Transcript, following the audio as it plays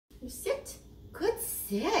You sit. Good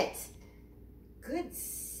sit. Good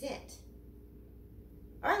sit.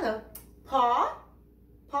 Arlo, paw,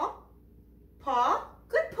 paw, paw.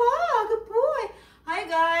 Good paw, good boy. Hi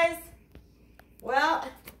guys. Well,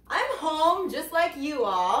 I'm home just like you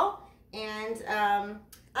all, and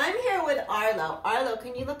I'm here with Arlo. Arlo,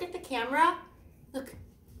 can you look at the camera? Look,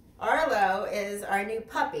 Arlo is our new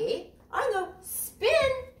puppy. Arlo, spin.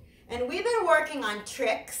 And we've been working on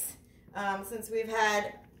tricks since we've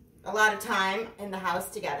had a lot of time in the house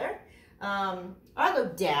together. Arlo,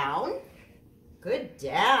 down. Good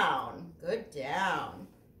down. Good down.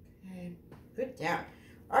 Okay. Good down.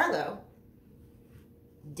 Arlo,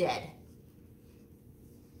 dead.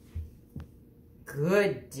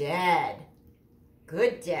 Good dead.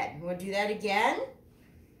 Good dead. You want to do that again?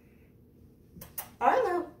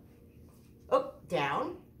 Arlo. Oh,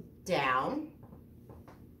 down. Down.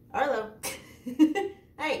 Arlo.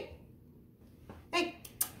 Hey. Hey.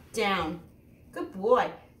 Down. Good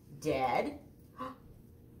boy. Dead.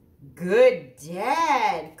 Good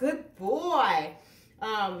dead. Good boy.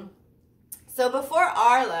 So before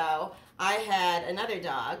Arlo, I had another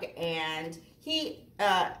dog, and he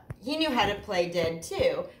knew how to play dead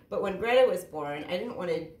too. But when Greta was born, I didn't want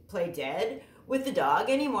to play dead with the dog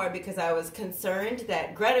anymore because I was concerned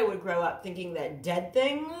that Greta would grow up thinking that dead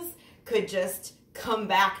things could just come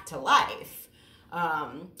back to life.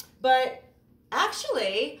 But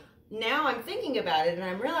actually, now I'm thinking about it and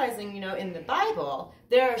I'm realizing, you know, in the Bible,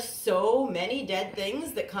 there are so many dead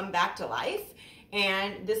things that come back to life.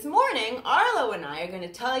 And this morning, Arlo and I are going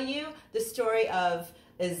to tell you the story of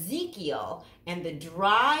Ezekiel and the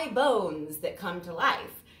dry bones that come to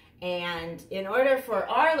life. And in order for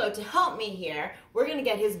Arlo to help me here, we're going to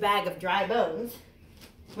get his bag of dry bones,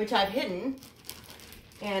 which I've hidden.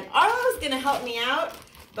 And Arlo's going to help me out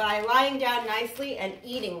by lying down nicely and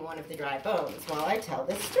eating one of the dry bones while I tell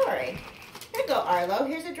this story. Here you go, Arlo.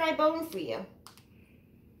 Here's a dry bone for you.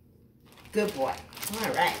 Good boy.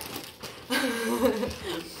 All right.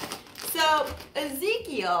 So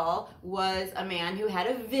Ezekiel was a man who had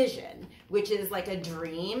a vision, which is like a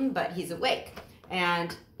dream, but he's awake.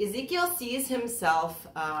 And Ezekiel sees himself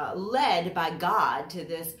led by God to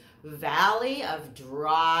this valley of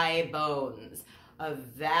dry bones, a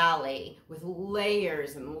valley with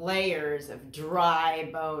layers and layers of dry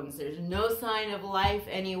bones. There's no sign of life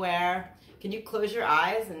anywhere. Can you close your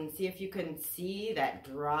eyes and see if you can see that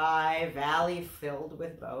dry valley filled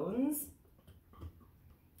with bones?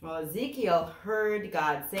 Well, Ezekiel heard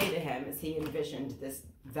God say to him as he envisioned this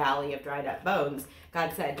valley of dried up bones,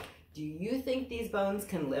 God said, "Do you think these bones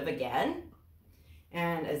can live again?"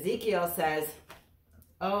 And Ezekiel says,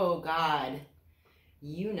 "Oh God,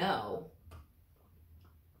 you know."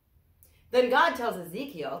 Then God tells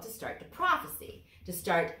Ezekiel to start to prophecy, to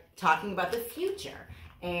start talking about the future.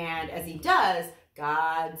 And as he does,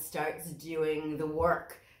 God starts doing the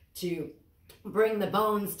work to bring the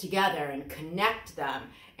bones together and connect them.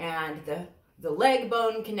 And the leg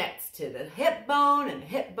bone connects to the hip bone, and the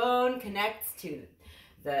hip bone connects to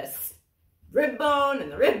the rib bone,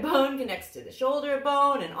 and the rib bone connects to the shoulder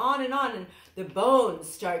bone, and on and on. And the bones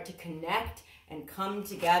start to connect and come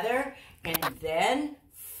together, and then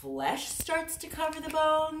flesh starts to cover the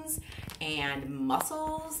bones, and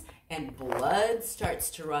muscles and blood starts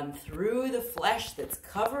to run through the flesh that's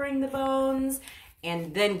covering the bones.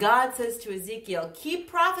 And then God says to Ezekiel, keep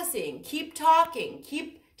prophesying, keep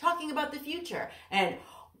talking about the future. And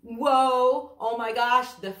whoa, oh my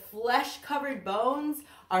gosh, the flesh-covered bones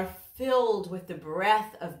are filled with the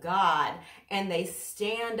breath of God, and they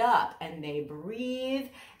stand up and they breathe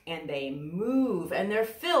and they move, and they're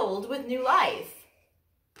filled with new life.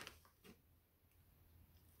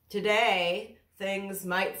 Today, things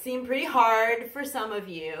might seem pretty hard for some of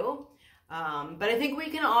you, but I think we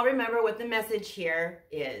can all remember what the message here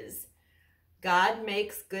is. God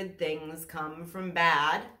makes good things come from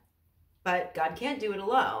bad, but God can't do it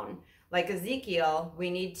alone. Like Ezekiel, we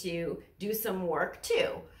need to do some work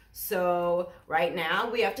too. So right now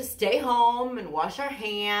we have to stay home and wash our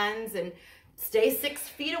hands and stay 6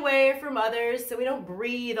 feet away from others so we don't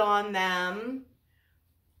breathe on them.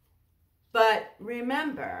 But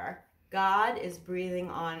remember, God is breathing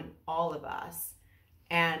on all of us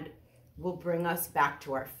and will bring us back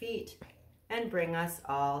to our feet and bring us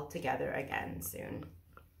all together again soon.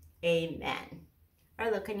 Amen.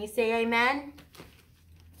 Arlo, can you say amen?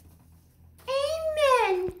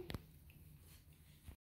 Amen.